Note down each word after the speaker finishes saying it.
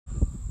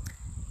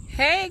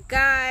Hey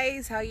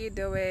guys, how you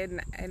doing?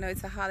 I know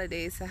it's a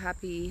holiday, so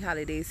happy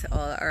holidays to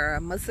all our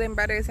Muslim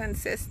brothers and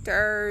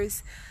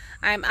sisters.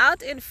 I'm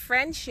out in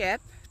Friendship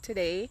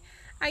today,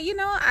 and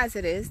as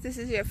it is, this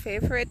is your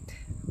favorite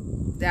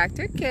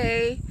Dr.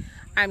 K.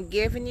 I'm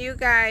giving you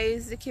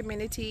guys the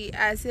community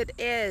as it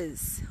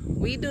is.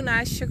 We do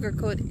not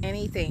sugarcoat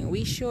anything.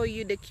 We show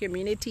you the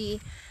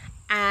community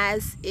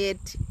as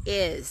it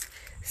is.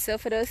 So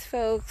for those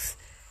folks,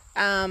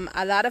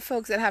 a lot of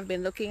folks that have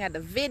been looking at the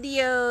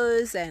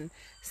videos and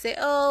say,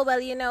 oh,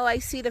 well, I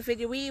see the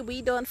video.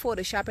 We don't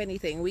Photoshop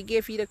anything. We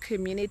give you the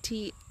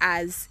community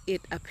as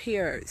it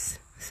appears.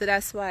 So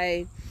that's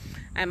why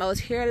I'm out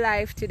here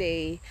live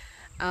today,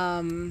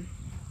 having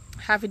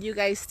you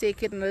guys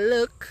take it and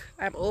look.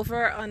 I'm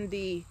over on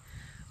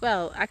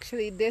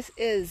actually this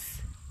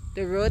is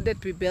the road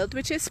that we built,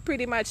 which is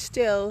pretty much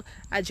still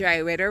a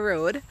dry weather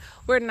road.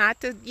 We're not,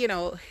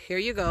 here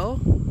you go,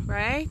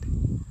 right?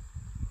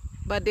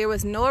 But there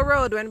was no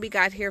road when we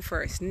got here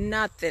first.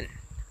 Nothing.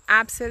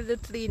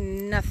 Absolutely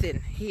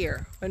nothing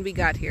here when we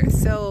got here.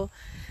 So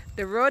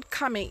the road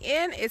coming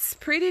in, it's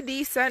pretty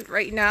decent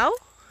right now.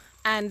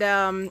 And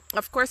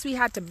of course we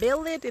had to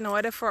build it in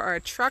order for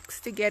our trucks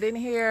to get in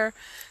here,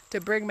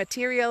 to bring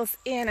materials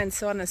in, and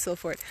so on and so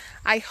forth.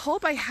 I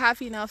hope I have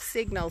enough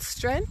signal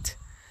strength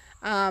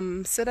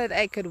so that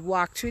I could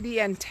walk through the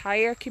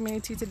entire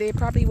community today.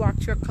 Probably walk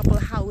through a couple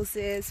of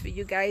houses for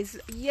you guys.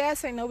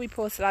 Yes, I know we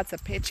post lots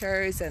of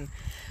pictures and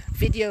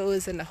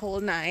videos and the whole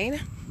nine,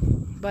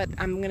 but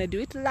I'm gonna do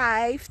it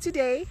live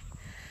today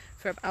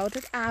from out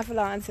at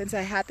Avalon since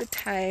I had the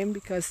time,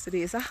 because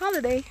today is a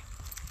holiday.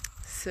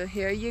 So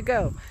here you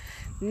go.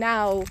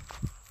 Now,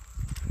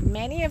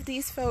 many of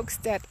these folks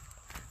that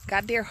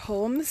got their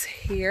homes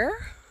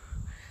here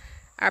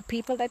are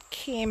people that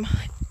came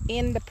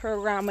in the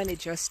program when it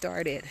just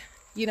started.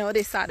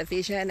 They saw the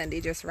vision and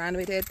they just ran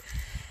with it,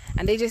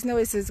 and they just know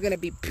this is going to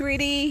be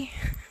pretty.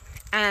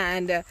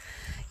 And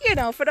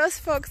for those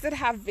folks that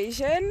have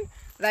vision,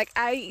 like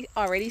I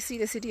already see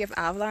the city of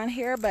Avalon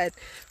here, but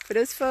for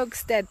those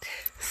folks that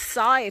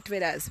saw it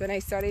with us when I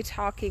started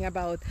talking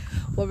about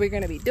what we're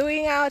going to be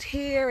doing out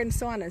here and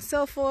so on and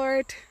so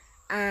forth,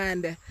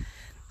 and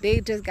they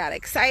just got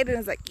excited and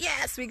was like,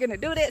 yes, we're going to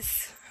do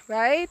this,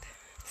 right?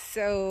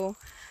 So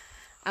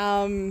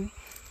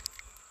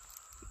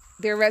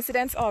there are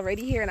residents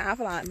already here in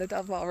Avalon that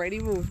have already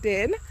moved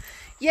in.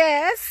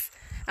 Yes,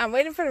 I'm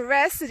waiting for the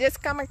rest to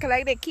just come and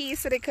collect their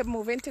keys so they could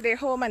move into their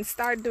home and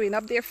start doing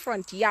up their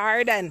front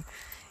yard and,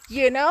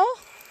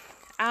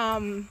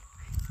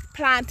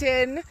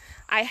 planting.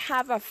 I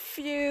have a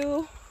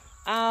few,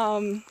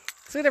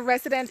 so the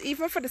residents,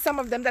 even for some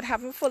of them that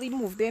haven't fully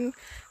moved in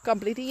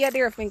completely yet, they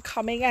have been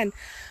coming and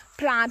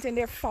planting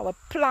their flower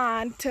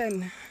plant,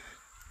 and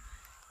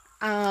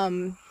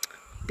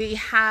they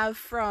have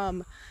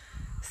from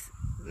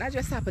not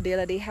just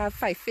Sapodilla, they have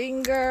Five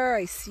Finger,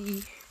 I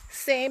see,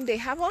 same, they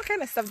have all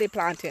kind of stuff they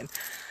planting.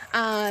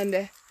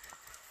 And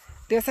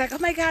they're like, oh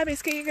my God,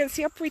 Miss K, you can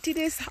see how pretty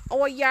this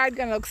our yard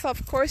gonna look. So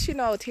of course,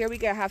 out here we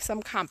gonna have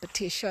some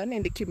competition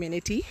in the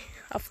community.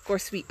 Of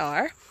course we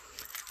are,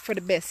 for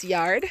the best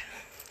yard.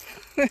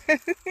 We're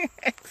gonna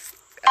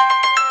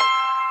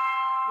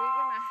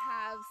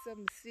have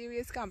some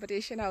serious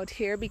competition out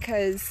here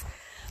because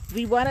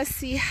we want to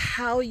see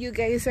how you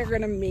guys are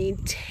going to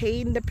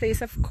maintain the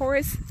place. Of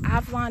course,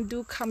 Avalon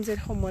comes with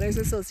Homeowners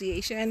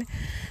Association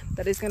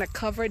that is going to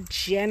cover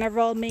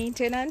general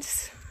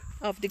maintenance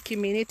of the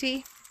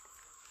community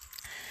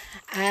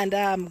and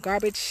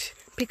garbage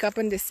pickup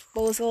and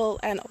disposal,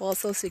 and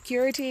also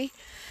security.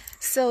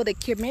 So the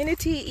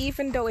community,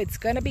 even though it's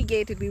going to be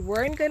gated, we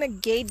weren't going to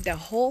gate the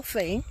whole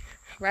thing,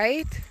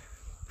 right?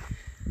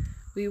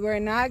 We were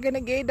not going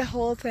to gate the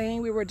whole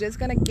thing. We were just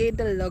going to gate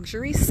the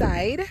luxury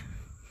side.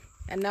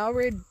 And now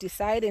we're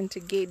deciding to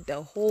gate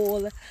the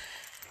whole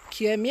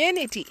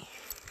community.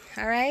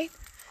 All right.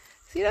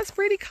 See those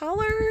pretty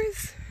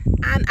colors?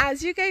 And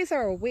as you guys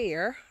are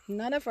aware,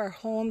 none of our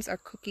homes are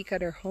cookie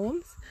cutter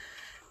homes.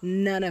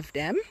 None of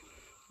them.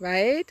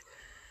 Right?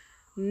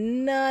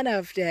 None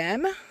of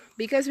them.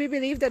 Because we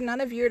believe that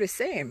none of you are the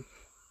same.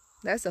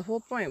 That's the whole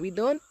point. We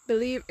don't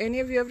believe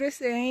any of you are the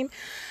same.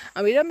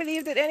 And we don't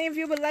believe that any of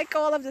you would like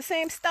all of the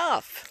same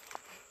stuff.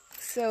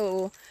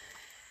 So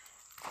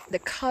the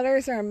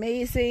colors are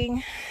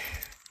amazing,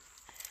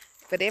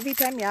 but every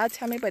time y'all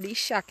tell me about these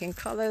shocking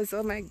colors,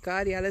 oh my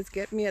God, y'all, let's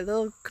get me a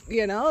little,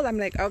 I'm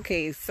like,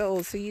 okay,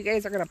 so you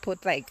guys are gonna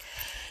put like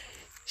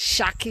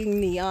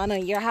shocking neon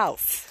on your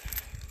house,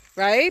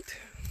 right?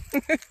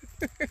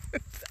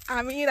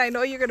 I mean, I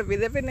know you're gonna be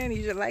living in,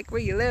 you should like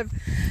where you live,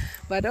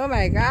 but oh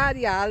my God,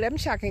 y'all, them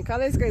shocking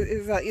colors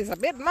is a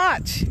bit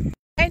much,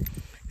 right?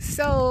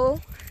 So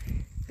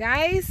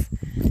guys,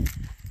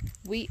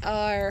 we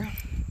are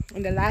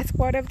in the last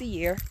quarter of the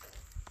year,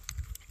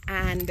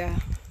 and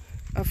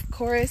of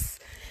course,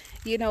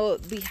 we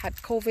had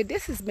COVID.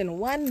 This has been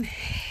one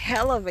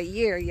hell of a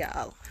year,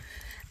 y'all,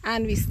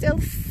 and we still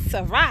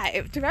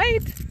survived,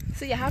 right?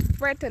 So you have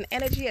breath and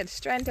energy and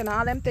strength and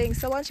all them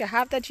things. So once you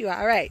have that, you are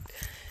all right.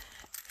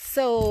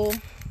 So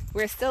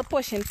we're still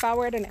pushing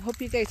forward, and I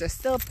hope you guys are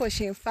still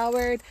pushing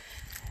forward.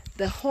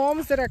 The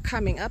homes that are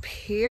coming up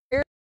here,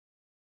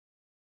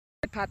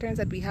 the patterns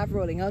that we have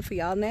rolling out for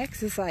y'all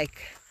next is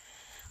like,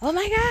 oh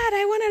my God,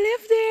 I want to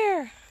live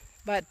there.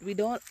 But we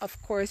don't, of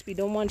course, we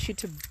don't want you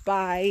to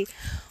buy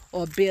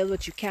or build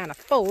what you can't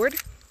afford.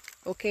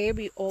 Okay,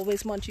 we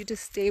always want you to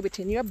stay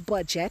within your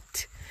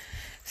budget,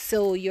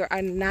 so you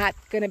are not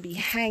going to be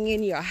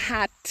hanging your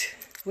hat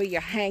where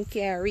your hand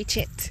can't reach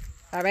it.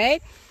 All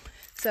right,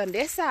 so on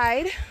this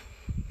side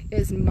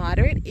is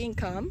moderate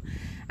income,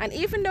 and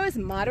even though it's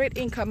moderate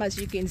income, as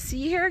you can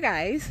see here,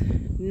 guys,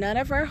 none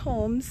of our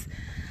homes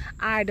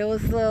are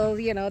those little,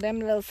 you know, them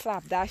little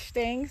slapdash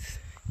things,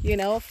 you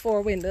know,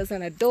 4 windows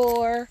and a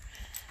door.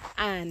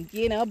 And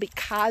you know,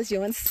 because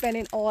you aren't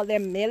spending all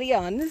them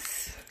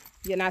millions,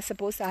 you're not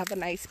supposed to have a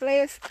nice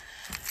place.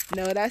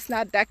 No, that's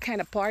not that kind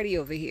of party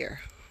over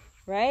here,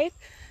 right?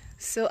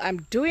 So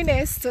I'm doing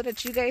this so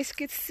that you guys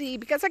could see,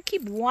 because I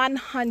keep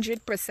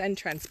 100%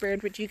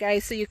 transparent with you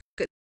guys, so you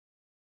could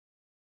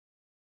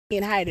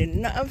ain't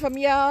hiding nothing from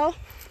y'all,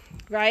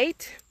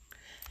 right?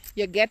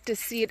 You get to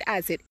see it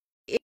as it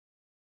is.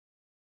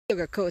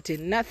 You're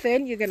coating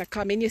nothing. You're gonna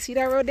come in, you see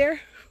that road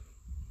there?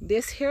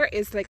 This here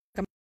is like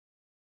a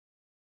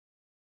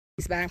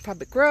Bank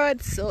public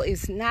road, so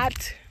it's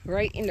not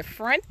right in the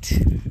front.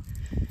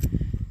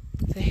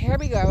 So here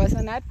we go. I was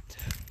on that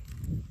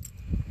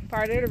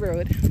part of the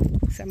road,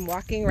 so I'm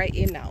walking right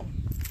in now.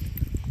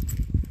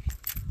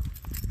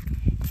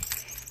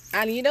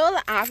 And you know,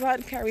 the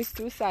Avalon carries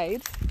 2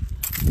 sides.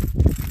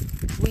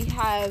 We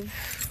have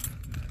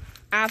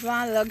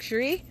Avalon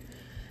Luxury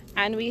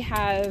and we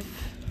have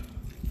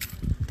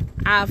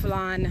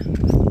Avalon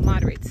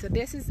Moderate. So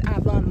this is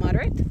Avalon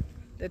Moderate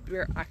that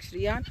we're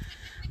actually on.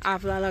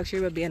 Avalon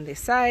Luxury will be on this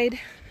side.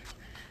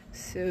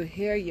 So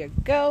here you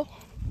go.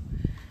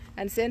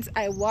 And since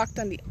I walked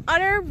on the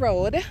other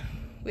road,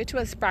 which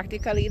was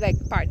practically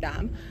like part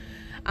dam,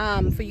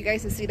 for you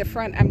guys to see the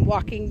front, I'm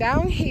walking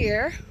down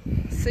here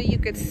so you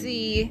could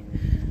see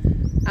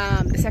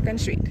the 2nd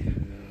Street,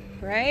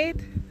 right?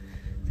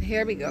 So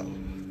here we go.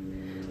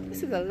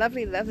 This is a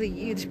lovely, lovely,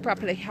 huge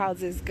property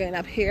houses going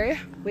up here.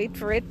 Wait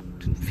for it.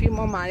 A few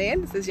more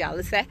mornings, as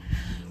y'all say.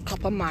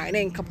 Couple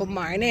morning.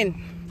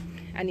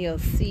 And you'll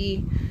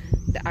see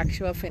the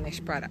actual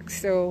finished product.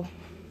 So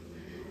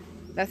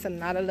that's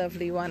another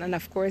lovely one. And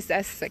of course,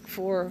 that's like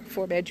four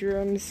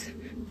bedrooms,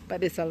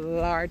 but it's a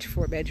large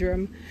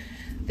 4-bedroom.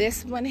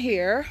 This one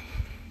here,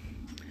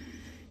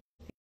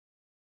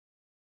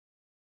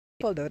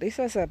 although this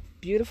was a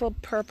beautiful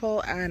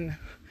purple and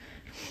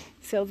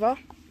silver,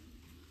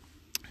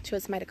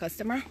 chose my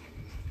customer.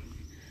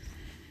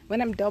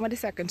 When I'm done with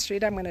the 2nd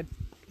Street, I'm gonna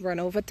run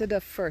over to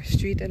the 1st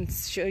Street and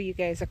show you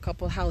guys a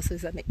couple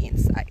houses on the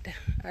inside.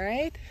 All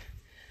right,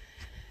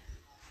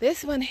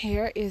 this one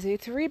here is a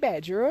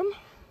 3-bedroom.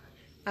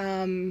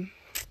 Let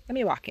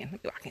me walk in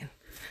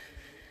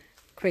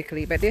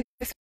quickly, but this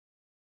is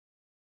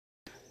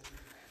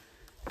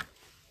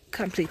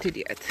completed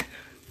yet.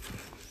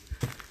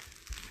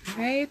 All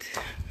right,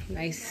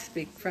 nice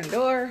big front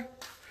door.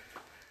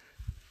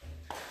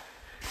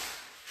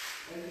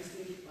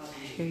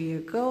 Here you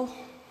go.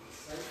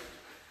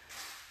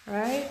 All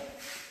right,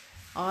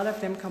 all of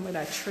them come with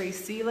a tray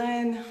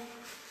ceiling.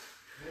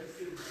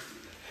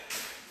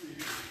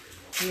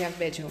 We have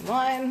bedroom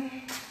 1,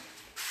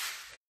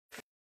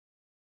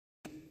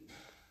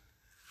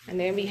 and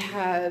then we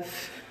have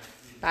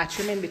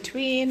bathroom in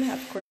between,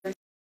 of course,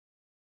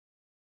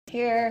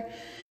 here,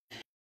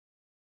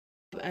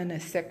 and a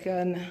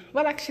second,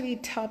 well, actually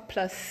tub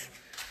plus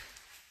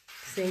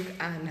sink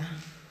and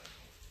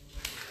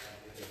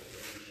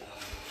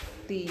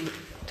the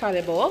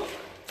toilet bowl.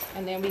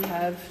 And then we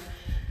have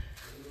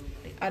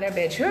the other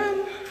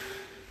bedroom,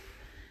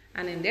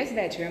 and in this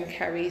bedroom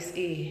carries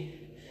a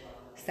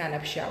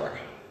stand-up shower,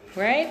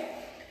 right?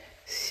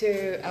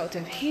 So out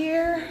of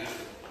here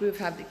we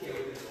have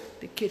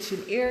the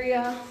kitchen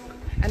area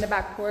and the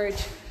back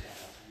porch.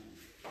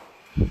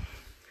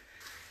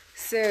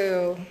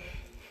 So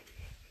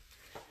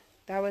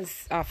that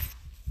was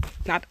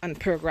not on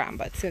program,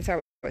 but since I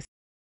was,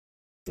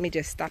 let me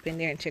just stop in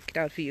there and check it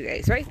out for you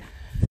guys, right?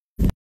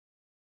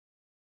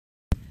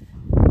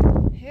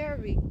 Here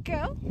we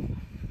go.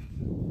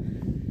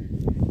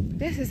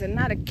 This is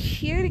another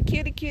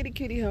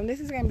cutie home. This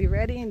is gonna be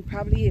ready in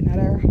probably in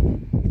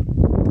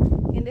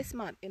this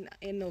month,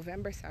 in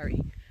November,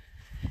 sorry.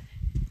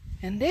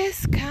 And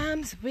this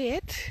comes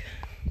with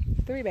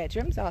 3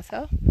 bedrooms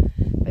also,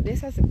 but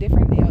this has a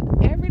different layout.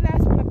 Every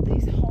last one of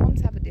these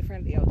homes have a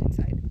different layout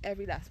inside,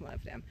 every last one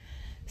of them.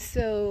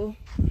 So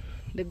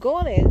the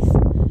goal is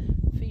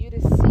for you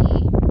to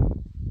see,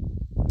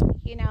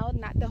 you know,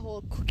 not the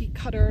whole cookie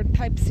cutter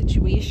type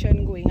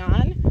situation going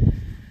on.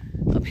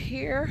 Up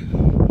here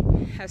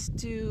has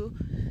 2,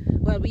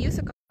 well, we used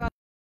to call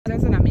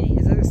those are not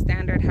minis, those are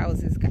standard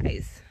houses,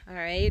 guys. All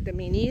right, the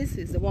minis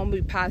is the one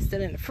we passed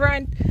in the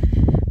front,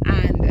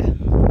 and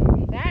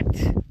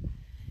that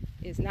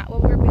is not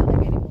what we're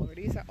building anymore.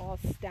 These are all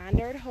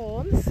standard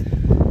homes,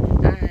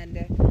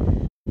 and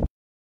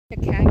you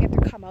can't get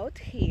to come come out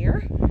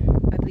here.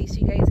 At least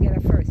you guys get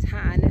a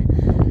first-hand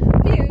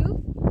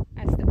view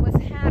as to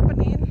what's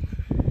happening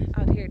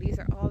out here. These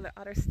are all the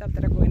other stuff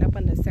that are going up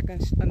on the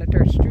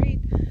 3rd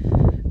Street.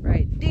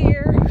 Right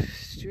there,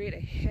 straight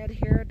ahead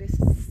here. This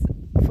is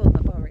full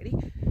up already.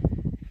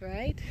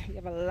 Right? We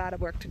have a lot of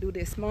work to do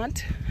this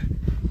month.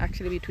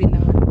 Actually, between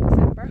now and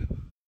December.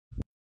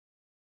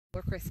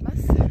 For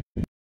Christmas.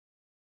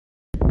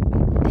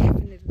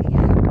 Definitely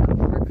have a lot of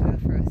work cut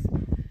out for us.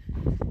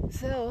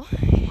 So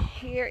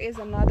here is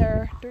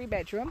another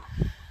 3-bedroom.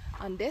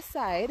 On this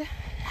side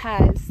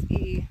has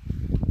a,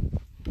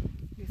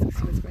 let's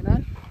see what's going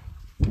on,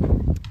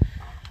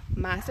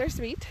 master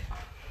suite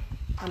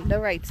on the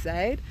right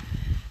side,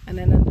 and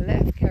then on the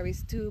left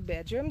carries 2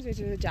 bedrooms, which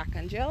is a Jack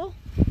and Jill.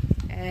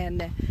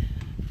 And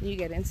you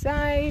get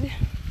inside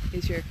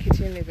is your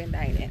kitchen, living,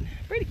 dining.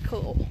 Pretty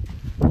cool.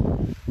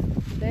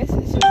 This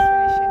is just finishing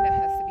that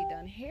has to be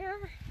done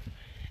here,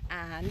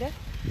 and it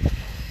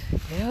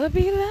will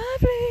be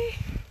lovely.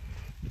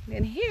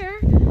 Then here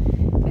is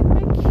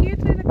my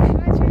cute little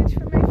cottage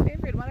for my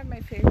favorite, one of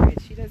my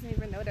favorites. She doesn't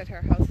even know that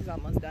her house is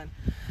almost done.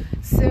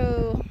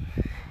 So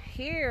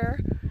here,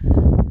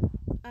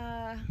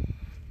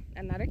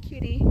 another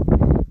cutie,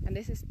 and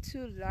this is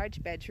 2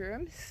 large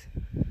bedrooms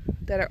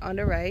that are on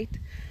the right,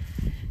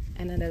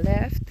 and on the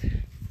left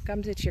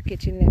comes with your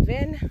kitchen,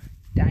 living,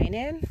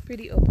 dining,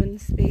 pretty open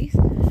space,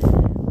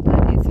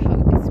 but it's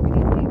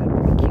really laid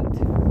out, pretty cute,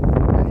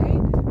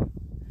 right?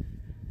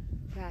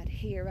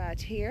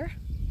 Right here,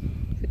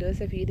 for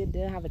those of you that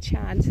didn't have a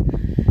chance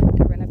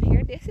to run up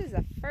here, this is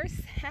a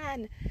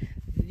first-hand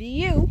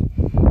view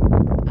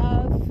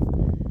of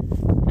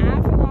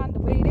Avalon the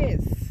way it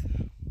is.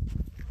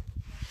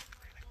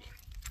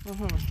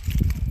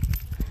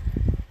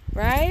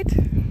 Right?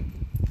 This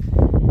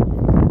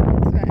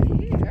right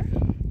here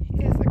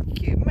is a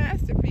cute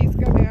masterpiece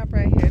coming up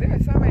right here. There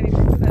are so many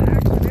people that are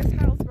actually this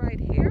house right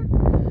here.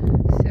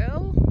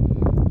 So,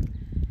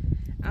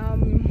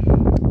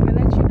 we'll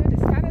let you know the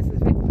status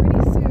of it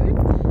pretty soon.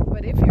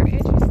 But if you're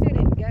interested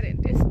in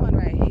getting this one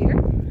right here,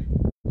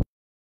 you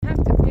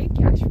have to pay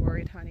cash for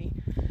it, honey.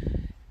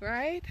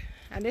 Right?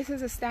 And this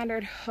is a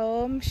standard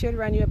home. Should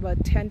run you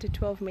about $10 to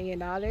 $12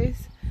 million.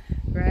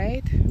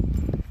 Right?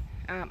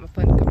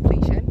 Upon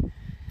completion,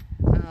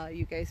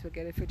 you guys will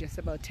get it for just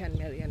about $10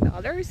 million.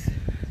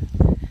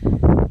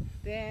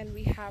 Then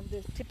we have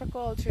this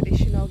typical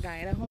traditional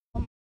Guyana home.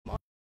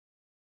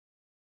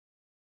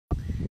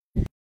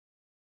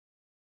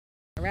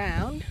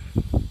 Around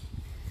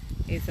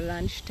is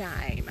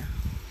lunchtime.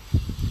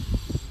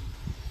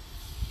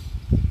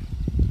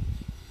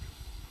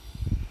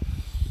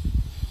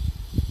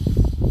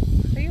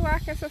 Why are you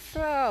walking so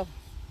slow?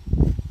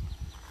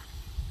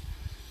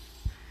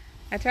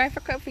 I tried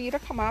for you to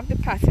come off the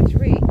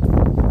passageway.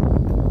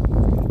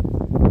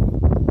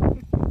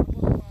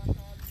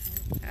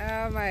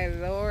 Oh my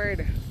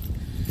Lord.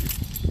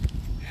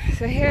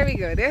 So here we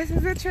go. This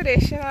is a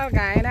traditional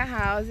Guyana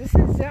house. This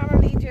is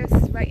generally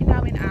just right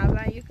now in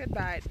Avalon. You could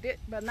buy it,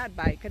 but not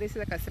buy it because this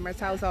is a customer's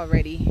house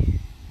already.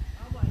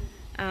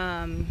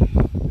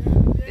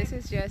 This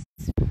is just,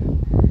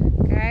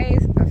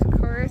 guys, of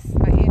course,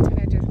 my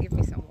internet just gave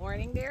me some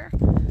warning there.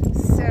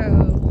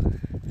 So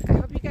I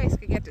hope you guys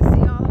could get to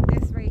see all of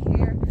this right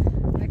here.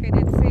 Like I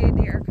did say,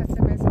 there are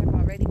customers that have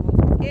already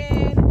moved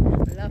in,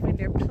 loving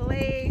their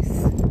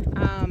place.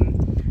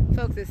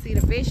 Folks that see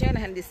the vision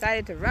and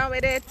decided to run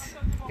with it.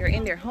 They're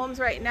in their homes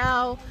right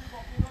now.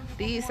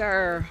 These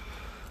are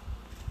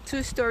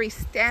 2-story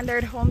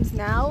standard homes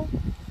now,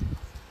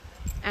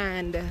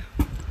 and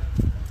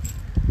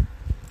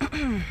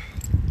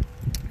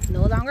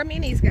no longer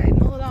minis, guys.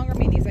 No longer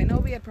minis. I know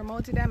we had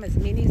promoted them as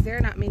minis. They're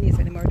not minis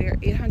anymore. They're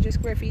 800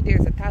 square feet. There's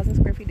 1,000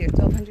 square feet. There's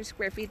 1,200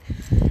 square feet,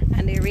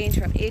 and they range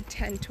from $8,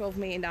 $10, $12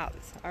 million. All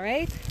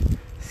right.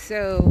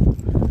 So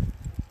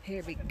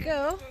here we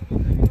go.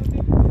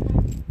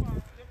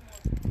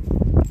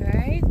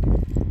 Right.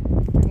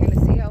 I'm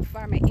gonna see how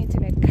far my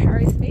internet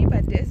carries me,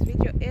 but this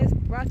video is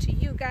brought to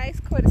you guys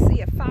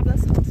courtesy of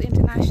Fabulous Homes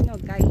International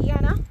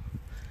Guyana,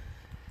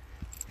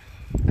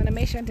 on a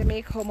mission to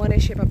make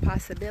homeownership a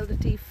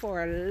possibility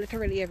for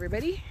literally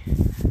everybody.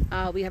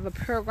 We have a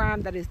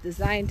program that is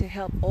designed to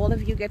help all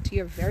of you get to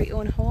your very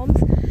own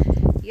homes.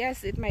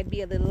 Yes, it might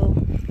be a little,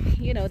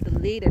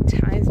 delayed at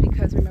times,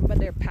 because remember,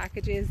 their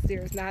packages,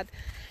 there's not,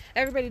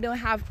 everybody don't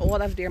have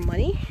all of their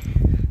money.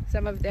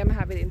 Some of them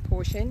have it in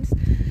portions.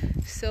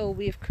 So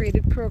we've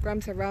created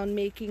programs around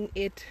making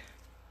it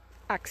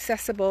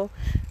accessible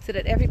so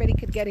that everybody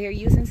could get here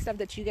using stuff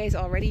that you guys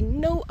already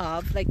know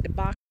of, like the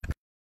box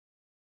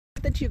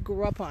that you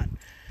grew up on.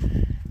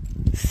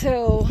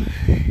 So,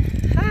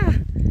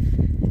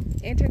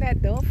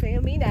 internet, don't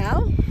fail me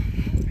now.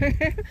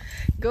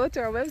 Go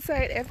to our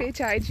website,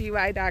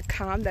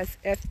 fhigy.com. That's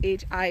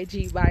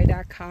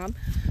fhigy.com,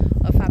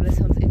 or Fabulous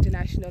Homes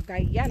International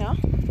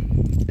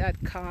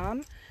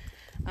Guyana.com.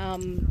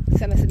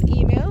 Send us an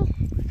email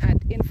at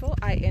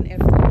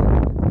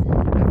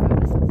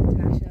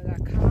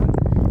info@fabuloushomeinternational.com,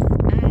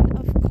 and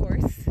of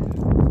course,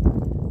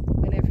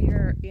 whenever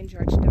you're in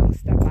Georgetown,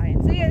 stop by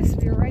 189. So yes,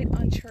 we're right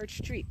on Church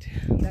Street.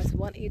 That's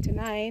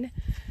 189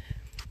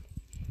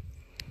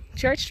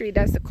 Church Street.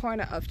 That's the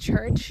corner of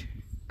Church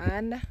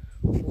and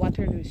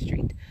Waterloo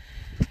Street.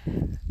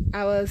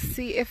 I will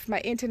see if my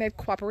internet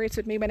cooperates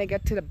with me when I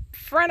get to the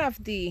front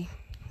of the,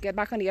 get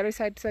back on the other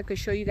side so I could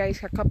show you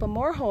guys a couple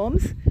more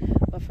homes.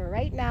 But for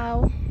right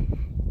now,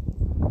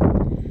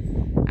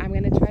 I'm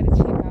gonna try to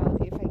check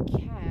out if I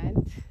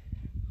can't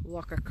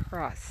walk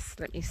across.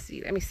 Let me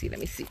see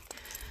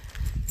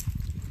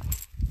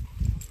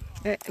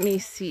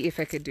if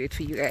I could do it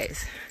for you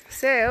guys.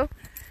 So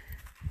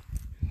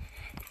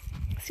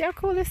see how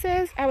cool this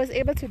is? I was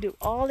able to do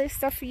all this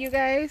stuff for you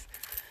guys.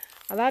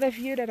 A lot of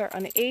you that are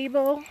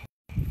unable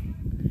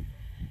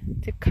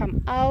to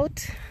come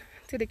out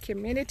to the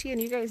community,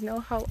 and you guys know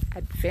how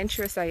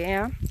adventurous I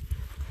am.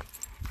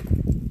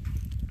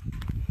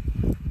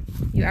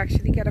 You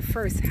actually get a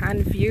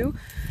first-hand view.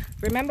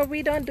 Remember,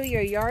 we don't do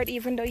your yard,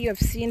 even though you have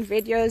seen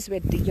videos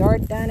with the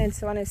yard done and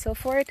so on and so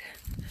forth.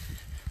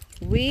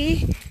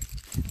 We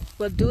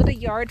will do the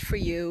yard for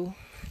you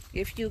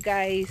if you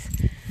guys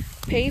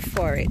pay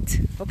for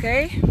it,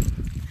 okay?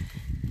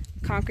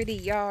 Conquer the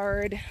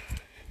yard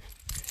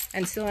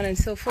and so on and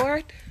so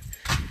forth.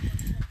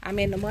 I'm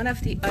in one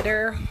of the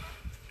other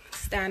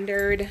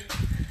standard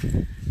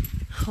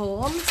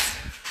homes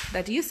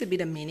that used to be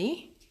the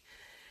mini.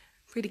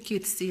 Pretty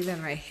cute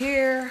ceiling right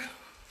here,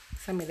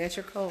 some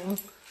electrical,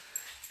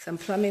 some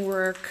plumbing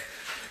work,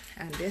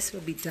 and this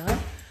will be done.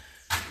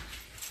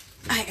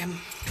 I am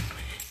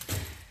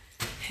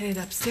headed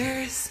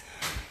upstairs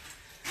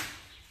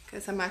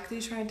because I'm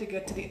actually trying to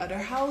get to the other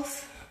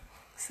house.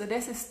 So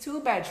this is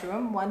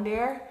 2-bedroom, one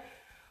there,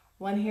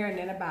 one here, and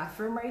then a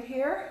bathroom right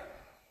here.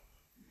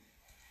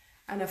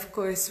 And of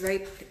course,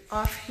 right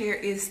off here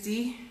is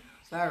the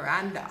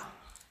veranda.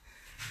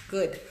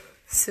 Good.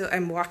 So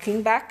I'm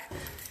walking back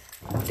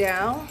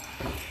down.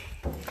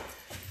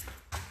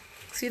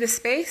 See the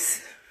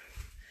space?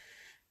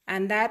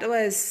 And that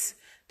was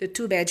the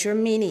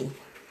 2-bedroom mini,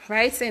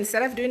 right? So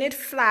instead of doing it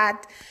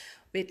flat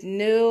with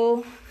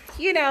no,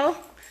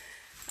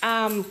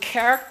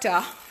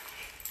 character,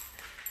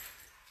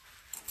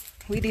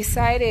 we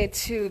decided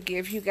to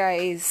give you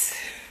guys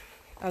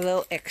a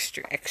little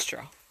extra.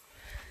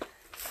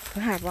 I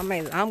don't have on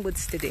my long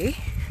boots today,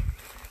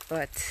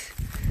 but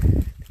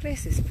the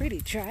place is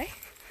pretty dry.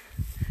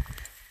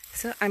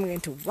 So I'm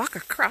going to walk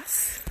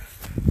across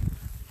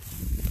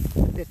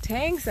the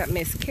things that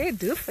Miss K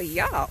do for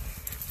y'all.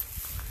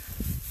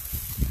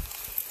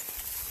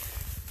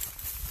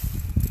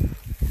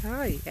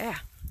 Oh yeah.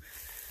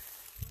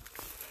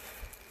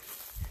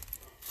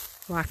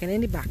 Walking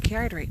in the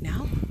backyard right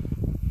now.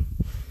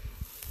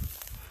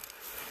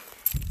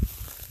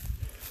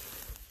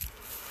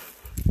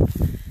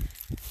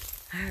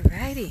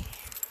 Alrighty.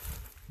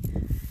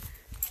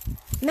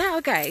 Now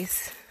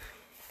guys,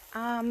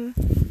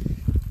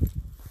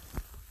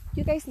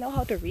 you guys know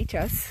how to reach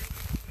us.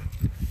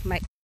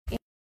 Might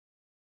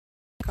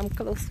come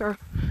closer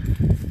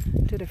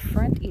to the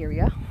front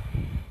area.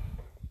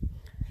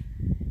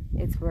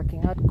 It's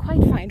working out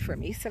quite fine for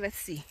me, so let's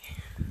see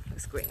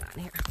what's going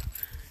on here,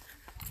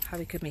 how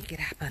we could make it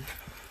happen.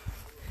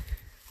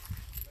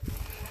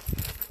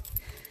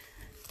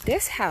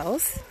 This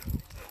house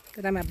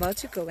that I'm about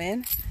to go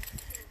in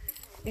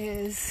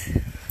is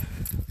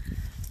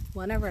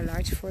one of our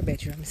large 4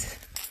 bedrooms.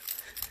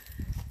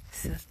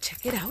 So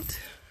check it out.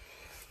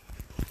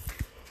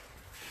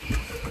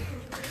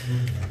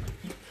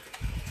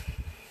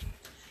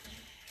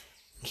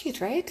 Cute,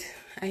 right?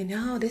 I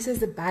know, this is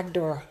the back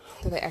door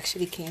that I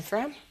actually came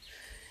from.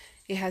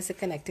 It has a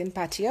connecting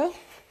patio.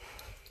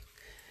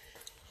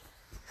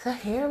 So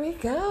here we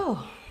go.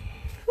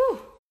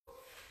 Whew.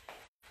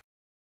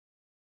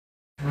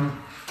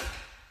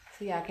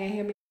 So yeah, I can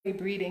hear me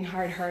breathing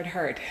hard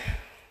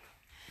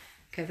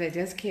because I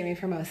just came in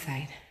from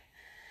outside.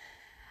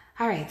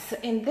 All right, so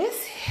in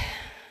this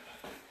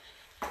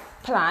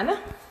plan,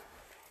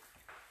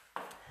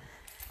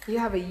 you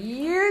have a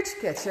huge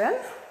kitchen.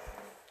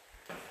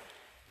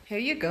 Here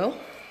you go.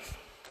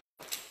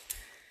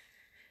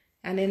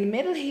 And in the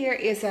middle here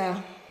is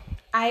a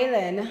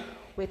island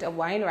with a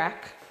wine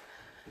rack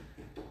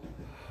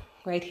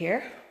right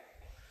here.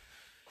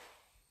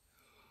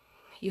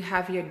 You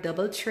have your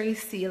double tray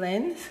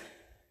ceilings,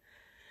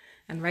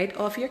 and right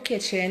off your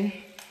kitchen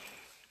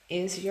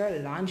is your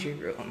laundry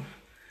room.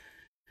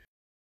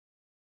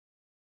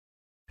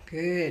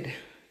 Good.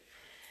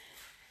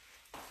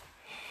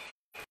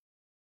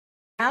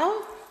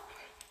 Now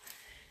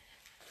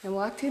I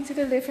walked into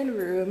the living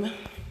room,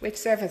 which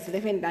serves as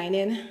living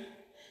dining,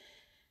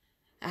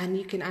 and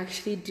you can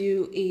actually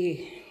do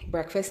a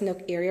breakfast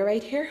nook area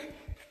right here.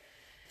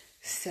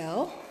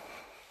 So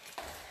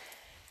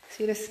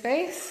see the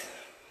space?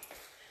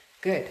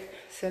 Good.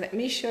 So let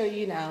me show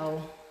you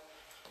now.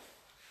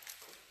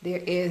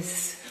 There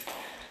is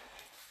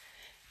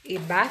a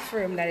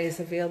bathroom that is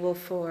available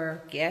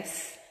for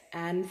guests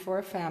and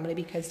for family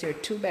because there are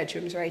 2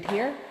 bedrooms right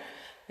here.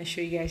 I'll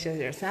show you guys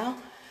this now.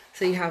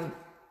 So you have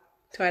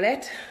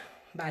toilet,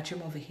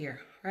 bathroom over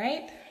here,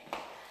 right?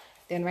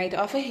 Then right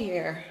off of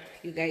here,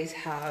 you guys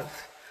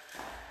have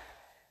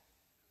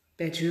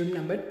bedroom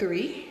number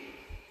 3.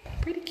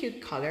 Pretty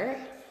cute color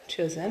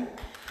chosen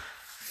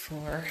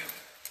for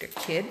their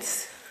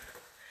kids.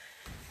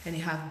 Then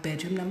you have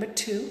bedroom number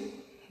 2.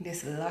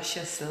 This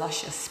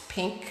luscious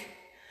pink.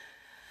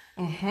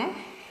 And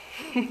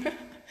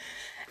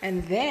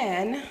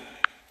then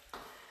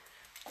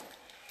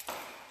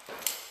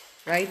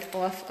right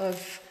off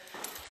of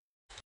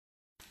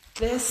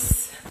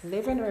this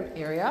living room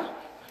area,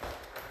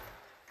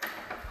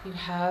 you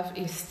have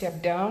a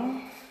step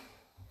down,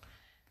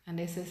 and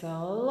this is a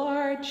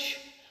large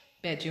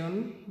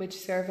bedroom which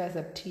serves as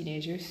a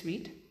teenager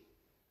suite.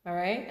 All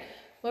right,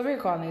 what we're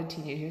calling it a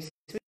teenager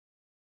suite.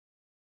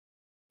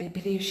 I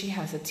believe she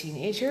has a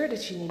teenager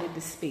that she needed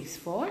the space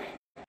for.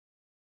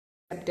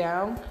 Step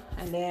down,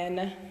 and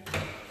then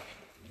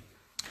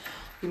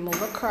we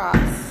move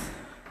across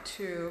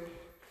to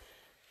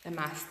the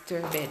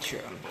master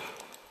bedroom.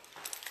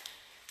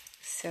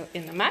 So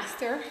in the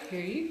master,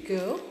 here you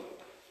go.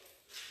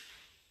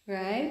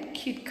 Right,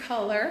 cute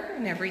color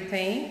and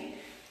everything.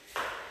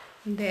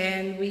 And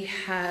then we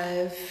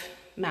have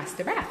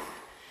master bath.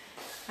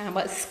 And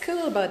what's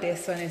cool about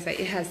this one is that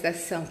it has that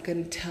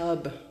sunken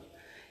tub.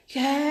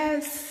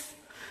 Yes.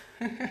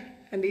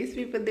 And these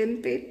people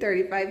didn't pay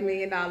 $35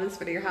 million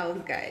for their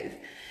house, guys.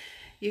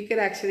 You could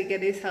actually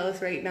get this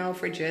house right now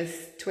for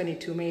just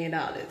 $22 million.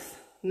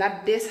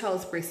 Not this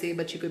house per se,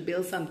 but you could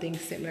build something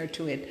similar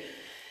to it,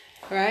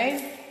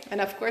 right?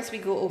 And of course, we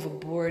go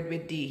overboard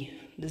with the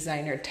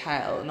designer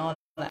tile and all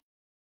that.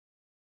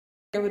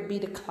 There would be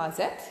the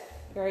closet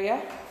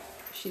area.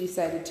 She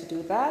decided to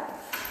do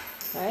that,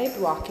 right?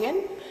 Walk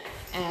in,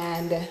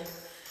 and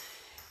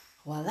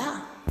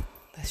voila,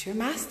 that's your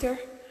master.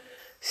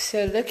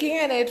 So looking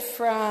at it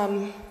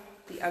from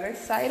the other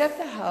side of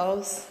the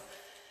house,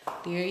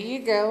 there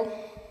you go.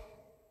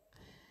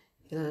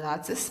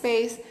 Lots of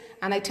space.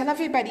 And I tell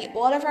everybody,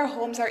 all of our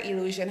homes are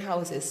illusion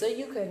houses. So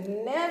you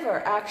can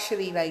never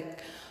actually like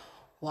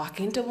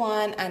walk into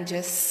one and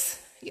just,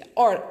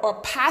 or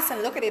pass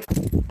and look at it.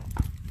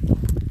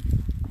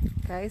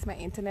 Guys, my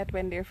internet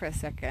went there for a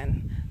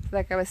second.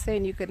 Like I was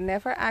saying, you could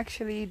never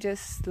actually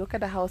just look at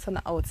the house on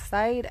the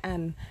outside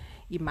and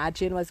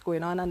imagine what's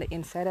going on the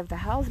inside of the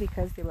house,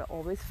 because they will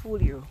always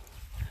fool you.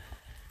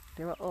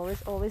 They will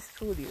always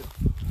fool you,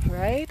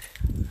 right?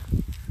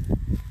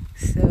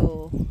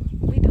 So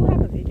we do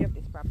have a video of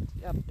this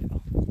property up there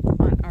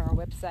on our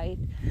website,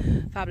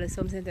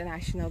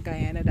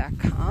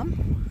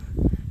 fabuloushomeinternational.guyana.com.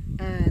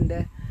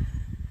 And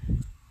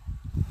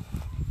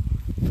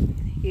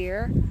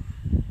here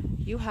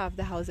you have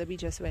the house that we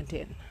just went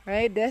in,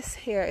 right? This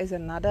here is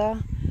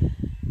another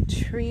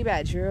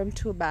 3-bedroom,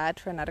 2-bath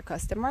for another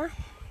customer.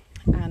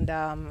 And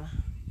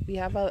we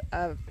have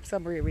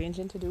some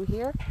rearranging to do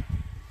here.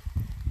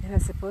 It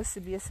was supposed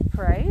to be a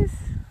surprise,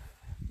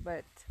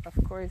 but of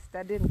course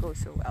that didn't go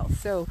so well.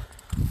 So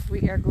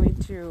we are going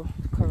to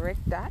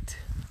correct that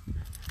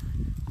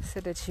so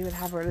that she will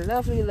have her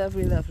lovely,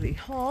 lovely, lovely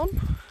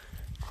home.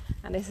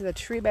 And this is a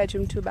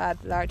 3-bedroom,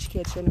 2-bath, large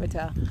kitchen with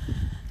a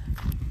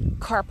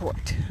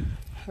carport,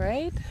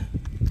 right?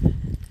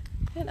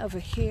 And over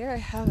here I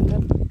have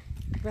another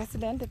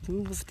resident that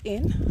moved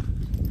in.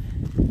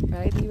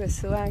 Right, he was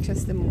so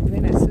anxious to move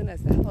in. As soon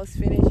as the house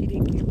finished, he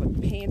didn't care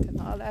about paint and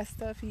all that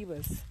stuff. He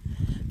was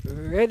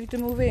ready to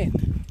move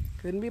in.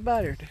 Couldn't be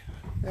bothered,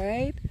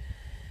 right?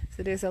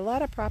 So there's a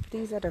lot of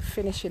properties that are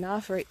finishing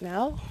off right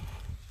now.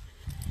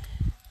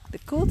 The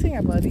cool thing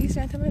about these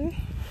gentlemen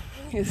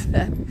is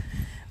that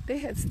they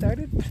had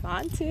started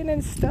planting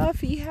and stuff.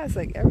 He has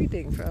like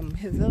everything from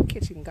his little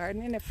kitchen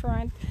garden in the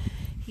front.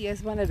 He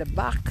has one at the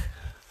back.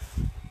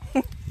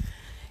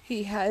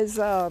 He has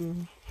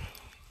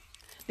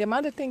the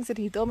amount of things that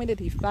he told me that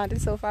he's planted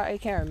so far, I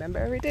can't remember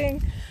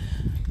everything.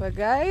 But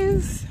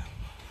guys,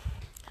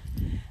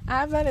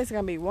 Avalon is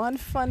going to be one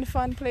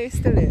fun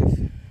place to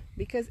live.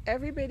 Because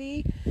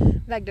everybody,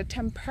 like the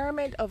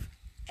temperament of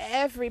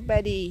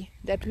everybody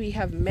that we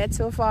have met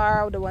so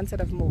far, the ones that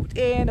have moved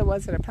in, the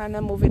ones that are planning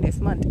on moving this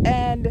month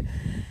end,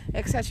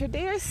 etc.,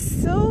 they are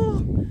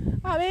so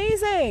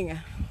amazing.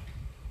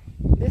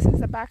 This is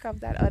the back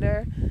of that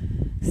other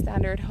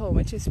standard home,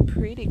 which is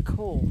pretty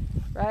cool,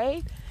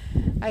 right?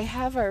 I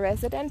have a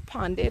resident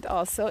pondit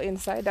also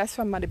inside. That's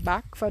from the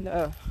back, from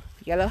the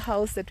yellow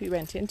house that we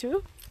went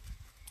into.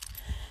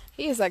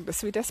 He is like the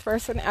sweetest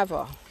person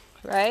ever,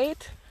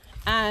 right?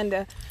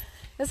 And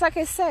it's like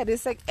I said,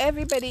 it's like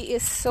everybody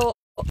is so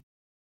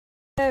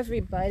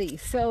everybody.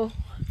 So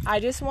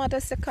I just want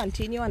us to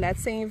continue on that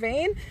same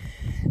vein,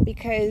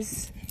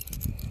 because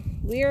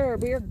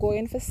we're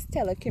going for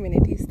stellar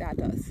community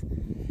status,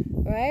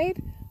 right?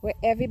 Where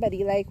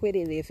everybody like where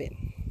they live in,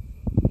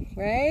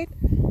 right?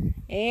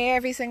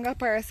 Every single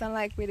person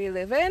like where they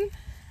live in,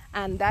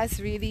 and that's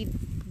really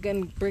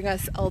gonna bring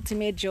us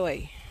ultimate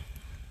joy.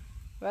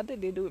 What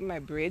did they do with my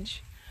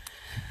bridge?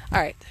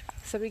 Alright,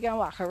 so we're gonna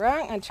walk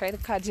around and try to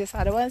catch this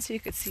other one so you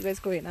could see what's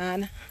going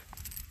on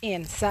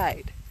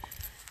inside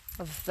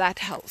of that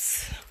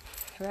house,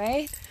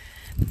 right?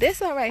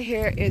 This one right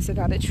here is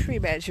another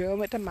 3-bedroom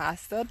with a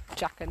master,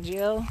 Jack and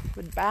Jill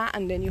with bath,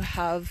 and then you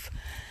have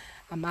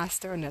a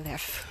master on the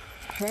left,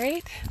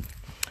 right?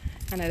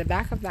 And at the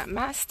back of that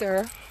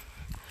master,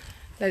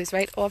 that is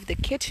right off the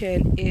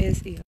kitchen,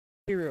 is the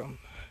room.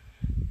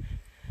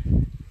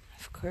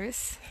 Of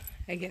course,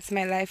 I guess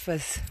my life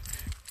was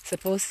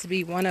supposed to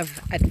be one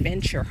of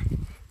adventure.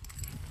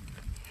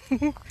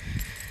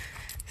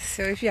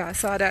 So if y'all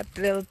saw that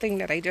little thing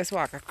that I just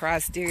walked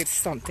across there, it's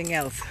something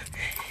else.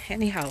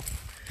 Anyhow,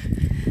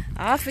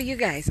 all for you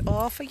guys,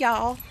 all for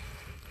y'all,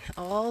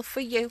 all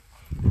for you.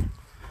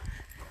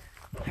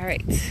 All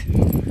right,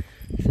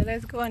 so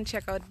let's go and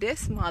check out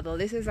this model.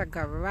 This is a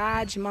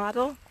garage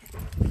model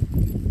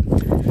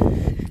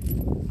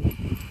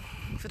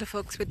for the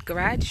folks with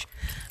garage.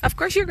 Of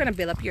course, you're going to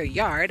build up your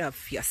yard,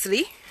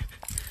 obviously,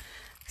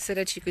 so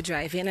that you could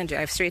drive in and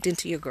drive straight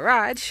into your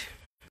garage.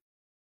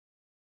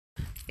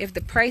 If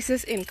the price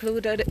is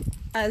included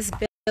as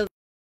built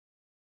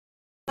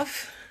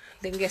off,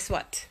 then guess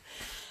what?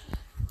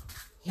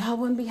 Y'all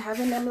wouldn't be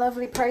having them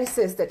lovely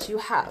prices that you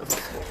have,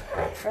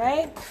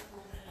 right?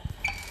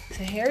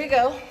 So here we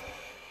go.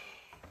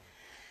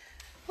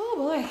 Oh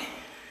boy.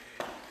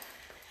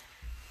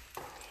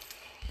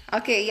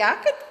 Okay,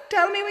 y'all could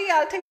tell me what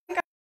y'all think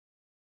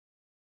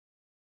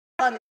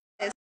on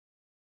this.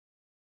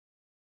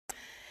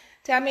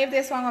 Tell me if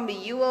this one gonna be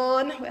you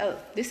own. Well,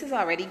 this is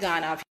already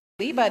gone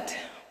obviously, but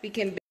we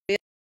can build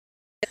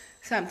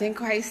something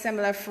quite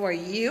similar for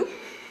you.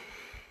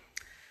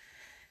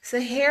 So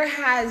here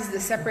has the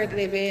separate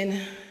living,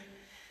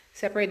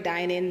 separate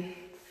dining,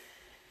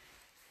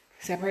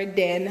 separate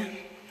den,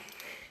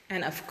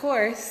 and of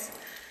course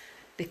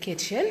the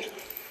kitchen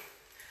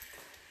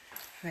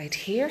right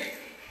here.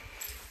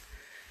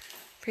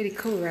 Pretty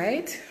cool,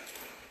 right?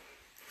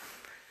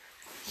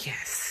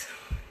 Yes.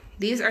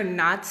 These are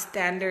not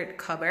standard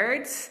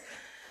cupboards.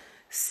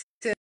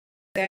 So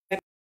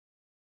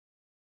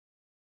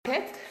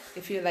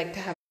if you'd like to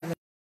have a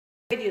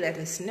you let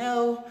us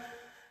know.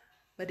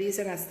 But these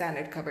are not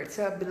standard cupboards.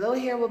 So below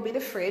here will be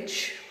the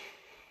fridge.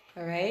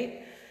 All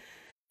right.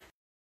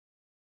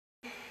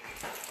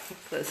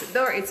 Close the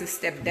door. It's a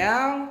step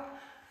down.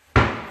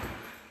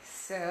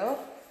 So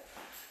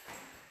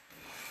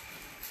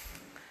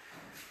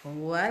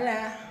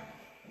voila.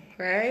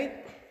 Right.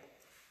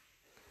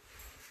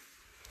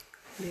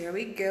 There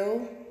we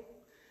go.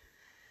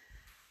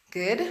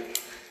 Good.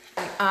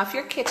 And off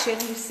your kitchen,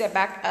 you step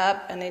back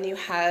up, and then you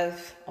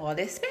have all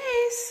this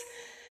space.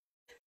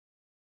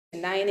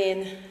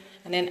 Dining,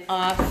 and then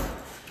off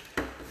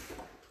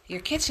your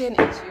kitchen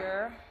is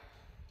your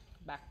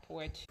back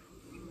porch.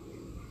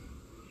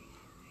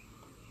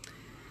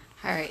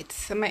 All right,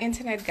 so my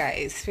internet guy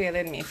is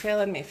failing me,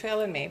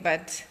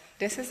 but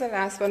this is the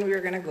last one we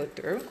were gonna go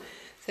through.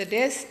 So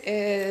this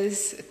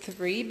is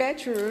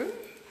 3-bedroom.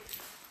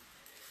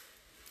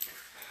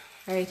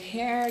 Right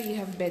here you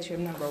have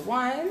bedroom number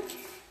 1.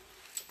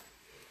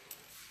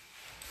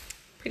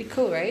 Pretty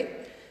cool, right?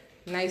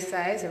 Nice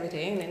size,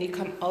 everything. Then you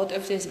come out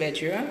of this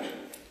bedroom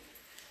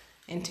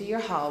into your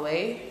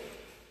hallway,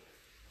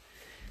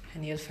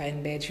 and you'll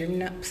find bedroom.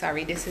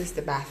 This is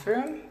the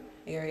bathroom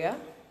area.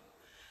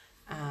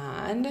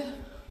 And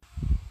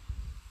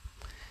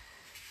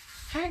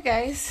all right,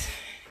 guys,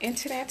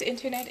 internet.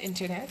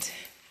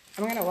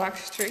 I'm gonna walk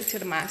straight to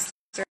the master.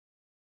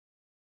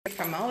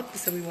 Come out,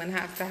 so we won't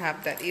have to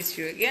have that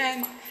issue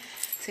again.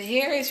 So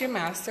here is your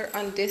master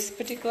on this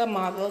particular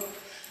model.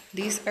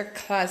 These are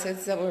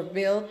closets that were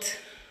built,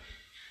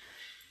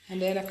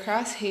 and then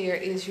across here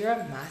is your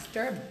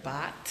master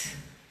bath,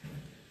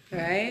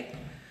 right?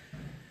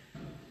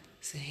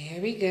 So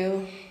here we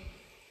go.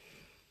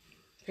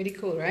 Pretty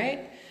cool,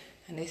 right?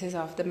 And this is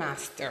off the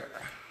master.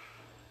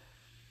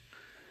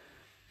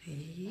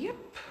 Yep.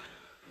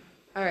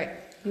 All right,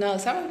 now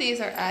some of these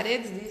are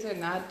added, these are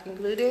not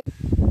included.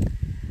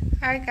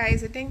 All right,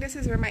 guys, I think this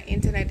is where my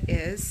internet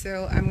is,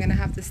 so I'm gonna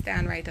have to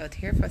stand right out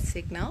here for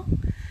signal.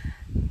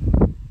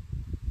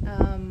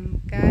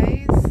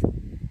 Guys,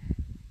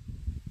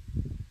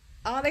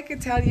 all I can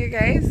tell you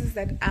guys is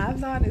that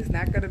Avalon is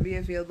not going to be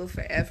available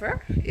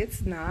forever.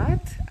 It's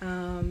not.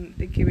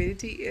 The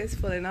community is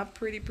filling up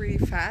pretty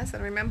fast.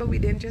 And remember, we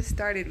didn't just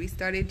start it. We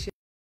started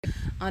just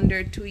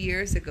under 2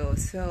 years ago.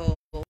 So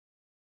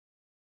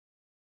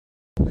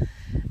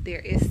there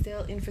is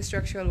still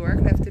infrastructural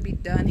work left to be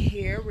done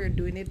here. We're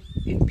doing it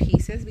in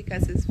pieces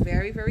because it's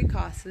very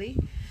costly.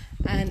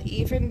 And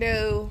even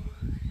though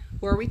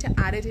were we to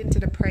add it into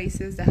the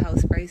prices, the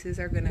house prices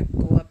are going to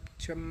go up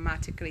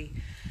dramatically.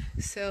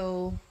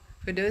 So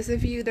for those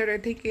of you that are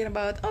thinking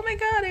about, oh my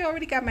God, I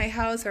already got my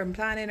house, or I'm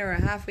planning, or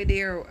I'm halfway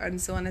there, and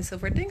so on and so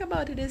forth, think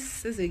about it.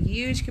 This is a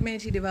huge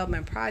community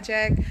development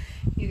project.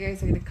 You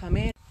guys are going to come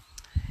in.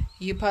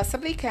 You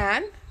possibly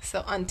can.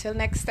 So until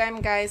next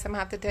time, guys, I'm going to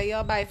have to tell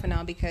y'all bye for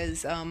now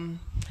because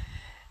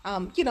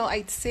you know,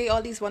 I say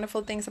all these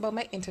wonderful things about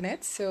my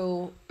internet.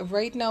 So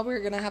right now we're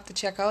gonna have to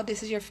check out.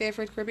 This is your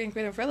favorite Caribbean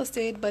Queen of Real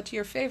Estate, but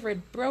your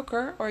favorite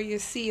broker or your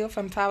CEO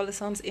from Fabulous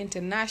Homes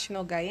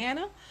International,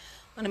 Guyana.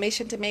 on a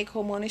mission to make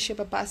homeownership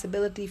a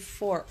possibility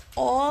for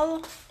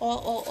all.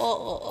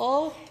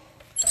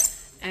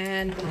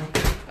 And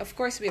of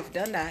course, we've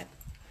done that,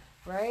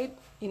 right?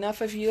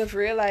 Enough of you have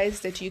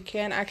realized that you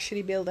can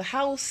actually build a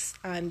house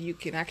and you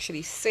can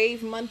actually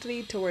save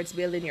monthly towards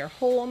building your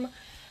home.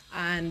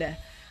 And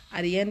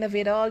at the end of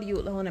it all, you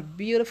will own a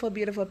beautiful,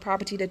 beautiful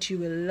property that you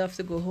will love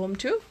to go home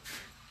to.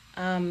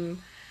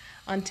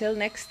 Until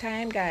next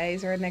time,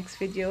 guys, or next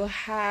video,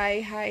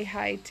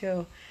 hi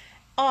to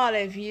all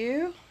of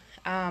you.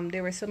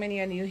 There were so many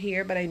of you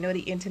here, but I know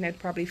the internet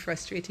probably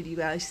frustrated you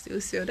guys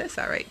too, so that's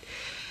all right.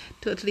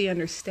 Totally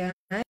understand.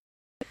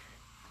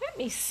 Let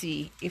me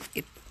see if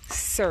it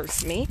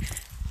serves me,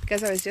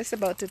 because I was just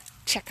about to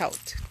check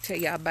out. Tell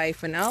y'all bye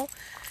for now,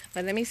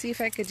 but let me see if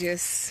I could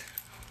just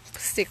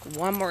stick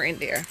one more in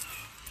there.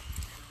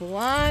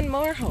 One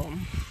more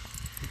home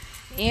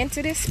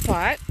into this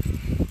spot.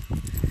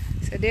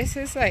 So this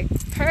is like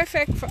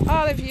perfect for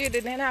all of you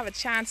that didn't have a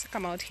chance to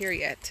come out here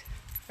yet,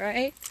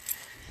 right?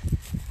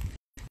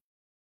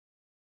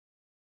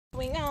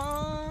 Going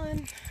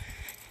on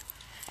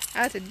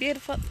out at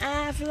beautiful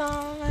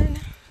Avalon.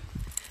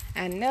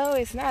 And no,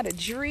 it's not a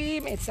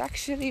dream, it's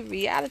actually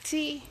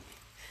reality.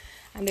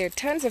 And there are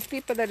tons of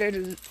people that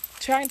are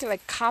trying to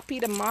like copy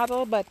the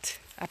model, but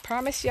I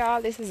promise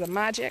y'all this is a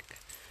magic.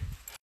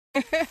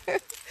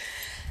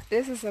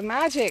 This is a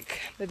magic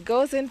that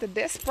goes into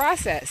this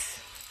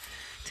process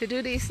to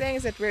do these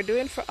things that we're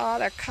doing for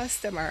all our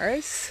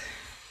customers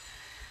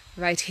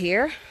right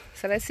here.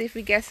 So let's see if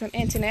we get some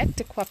internet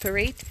to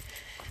cooperate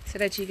so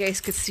that you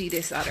guys could see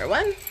this other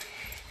one.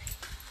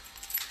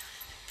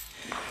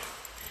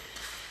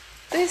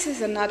 This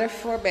is another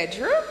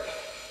 4-bedroom.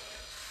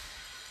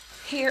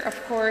 Here,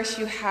 of course,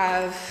 you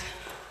have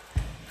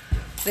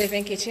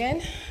living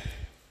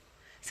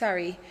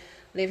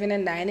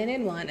and dining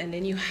in one, and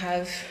then you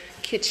have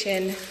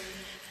kitchen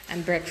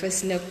and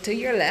breakfast nook to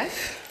your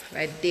left,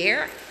 right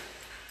there.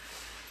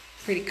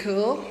 Pretty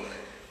cool.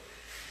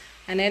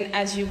 And then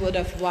as you would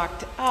have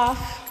walked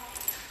off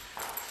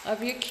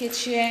of your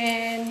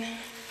kitchen,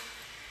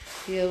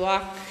 you'll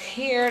walk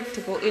here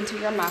to go into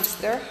your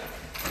master.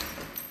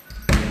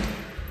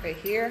 Right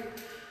here.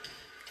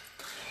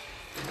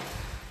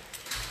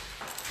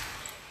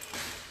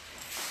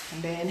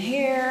 And then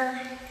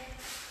here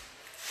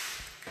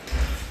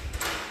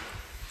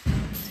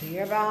to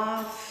your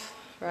bath,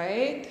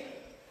 right?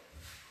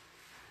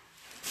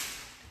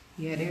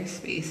 Yeah, there's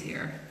space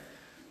here,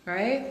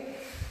 right?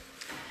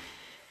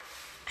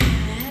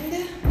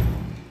 And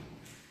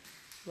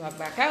walk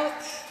back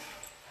out.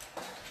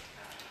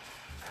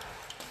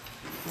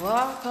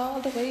 Walk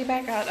all the way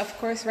back out. Of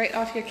course, right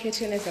off your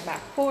kitchen is a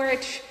back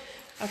porch.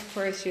 Of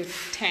course, your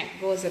tank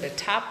goes at the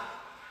top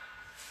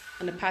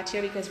on the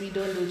patio because we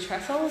don't do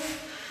trestles.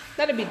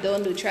 Not that we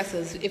don't do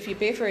trestles. If you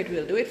pay for it,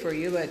 we'll do it for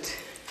you, but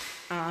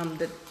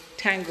the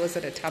tank goes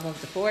at the top of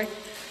the porch.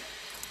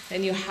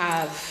 Then you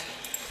have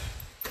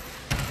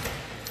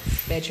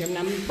bedroom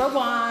number 1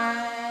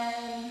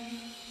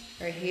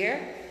 right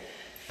here.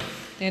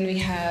 Then we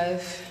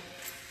have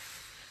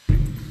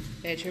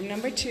bedroom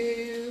number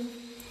 2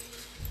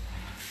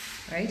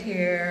 right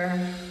here.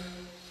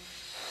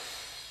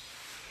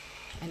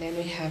 And then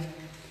we have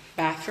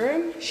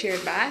bathroom,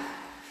 shared bath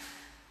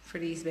for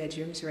these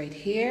bedrooms right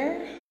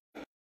here.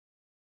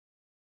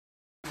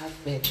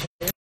 Have bedroom.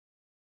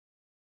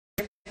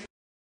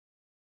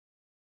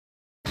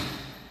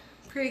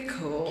 Pretty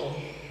cool.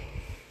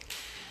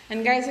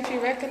 And guys, if you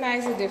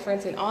recognize the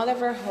difference in all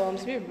of our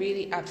homes, we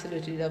really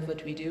absolutely love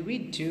what we do. We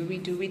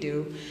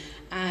do.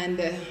 And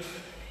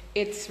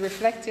it's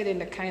reflected in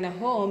the kind of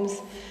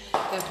homes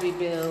that we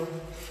build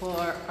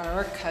for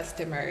our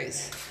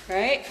customers,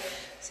 right?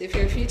 So if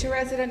you're a future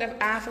resident of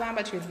Avalon,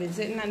 but you've been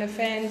sitting on the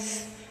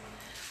fence,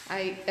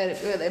 I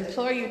will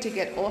implore you to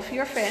get off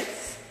your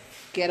fence,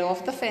 get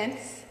off the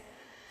fence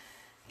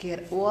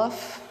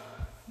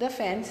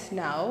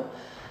now,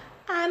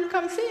 and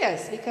come see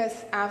us,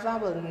 because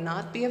Avalon will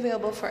not be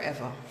available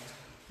forever.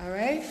 All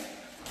right?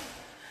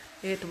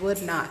 It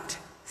would not.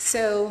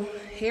 So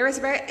here is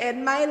where I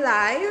end my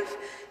live.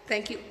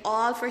 Thank you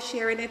all for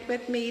sharing it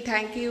with me.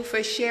 Thank you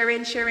for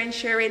sharing. Share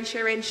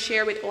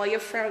with all your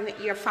family,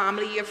 your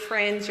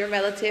friends, your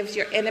relatives,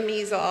 your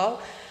enemies,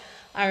 all.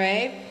 All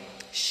right?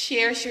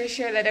 Share.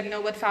 Let them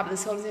know what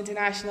Fabulous Homes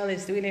International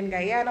is doing in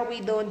Guyana. We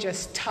don't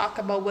just talk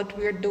about what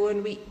we're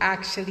doing. We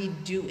actually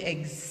do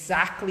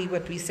exactly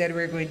what we said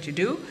we're going to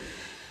do.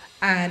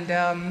 And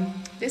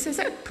this is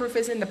it. Proof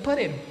is in the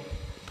pudding.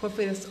 Proof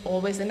is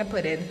always in the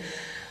pudding.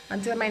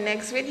 Until my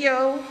next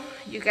video,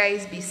 you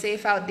guys be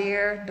safe out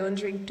there. Don't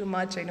drink too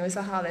much. I know it's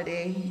a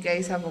holiday. You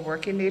guys have a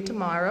working day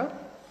tomorrow.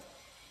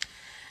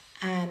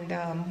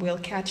 And we'll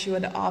catch you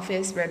at the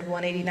office. We're at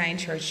 189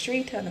 Church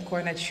Street on the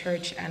corner of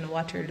Church and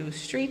Waterloo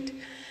Street,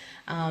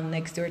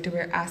 next door to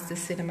where Astor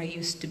Cinema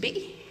used to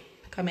be.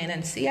 Come in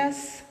and see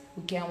us.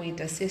 We can't wait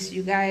to assist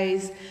you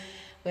guys.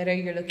 Whether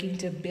you're looking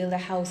to build a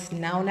house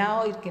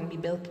now, it can be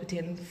built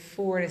within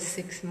 4 to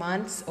 6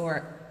 months,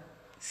 or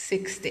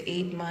 6 to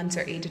 8 months,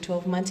 or 8 to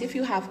 12 months if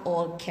you have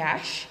all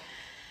cash.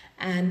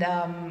 And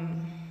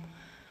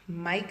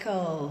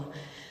Michael,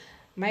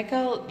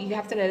 you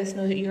have to let us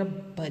know your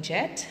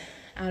budget,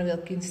 and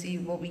we can see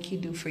what we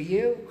can do for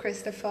you.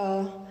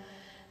 Christopher,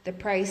 the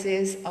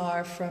prices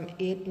are from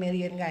 8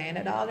 million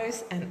Guyana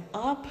dollars and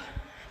up.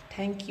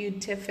 Thank you,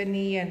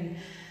 Tiffany and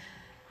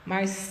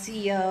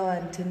Marcia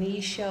and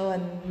Tanisha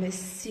and Miss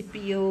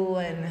Scipio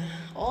and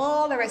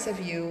all the rest of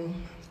you.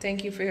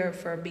 Thank you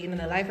for being in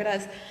the live with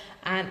us.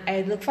 And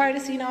I look forward to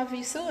seeing all of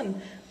you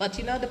soon. But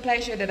you know, the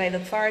pleasure that I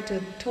look forward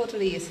to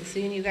totally is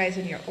seeing you guys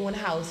in your own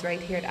house right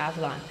here at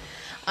Avalon.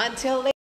 Until later.